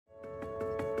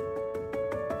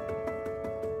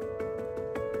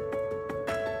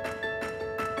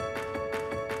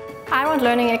I want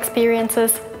learning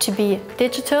experiences to be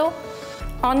digital,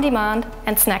 on-demand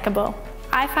and snackable.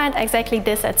 I find exactly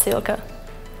this at Zühlke.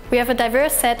 We have a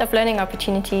diverse set of learning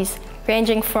opportunities,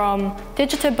 ranging from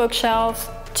digital bookshelves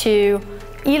to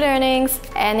e-learnings,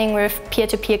 ending with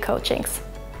peer-to-peer coachings.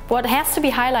 What has to be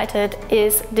highlighted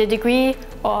is the degree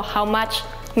or how much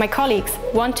my colleagues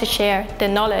want to share their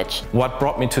knowledge. What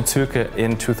brought me to Zühlke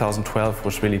in 2012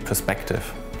 was really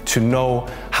perspective. To know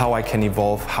how I can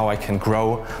evolve, how I can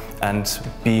grow, and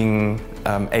being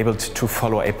able to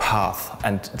follow a path.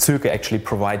 And Zühlke actually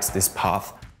provides this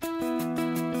path.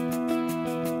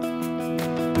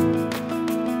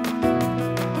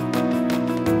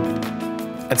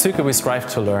 At Zühlke we strive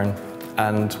to learn,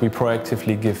 and we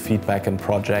proactively give feedback in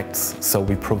projects, so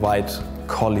we provide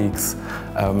colleagues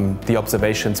the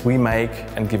observations we make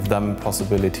and give them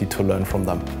possibility to learn from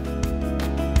them.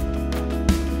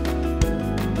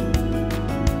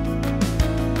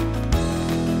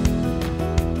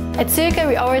 At Zühlke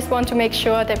we always want to make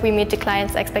sure that we meet the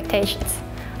client's expectations.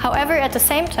 However, at the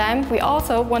same time, we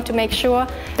also want to make sure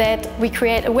that we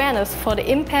create awareness for the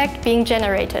impact being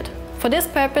generated. For this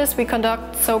purpose, we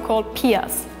conduct so-called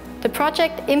PIAs. The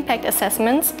Project Impact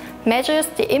Assessments measures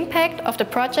the impact of the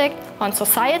project on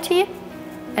society,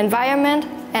 environment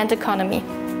and economy.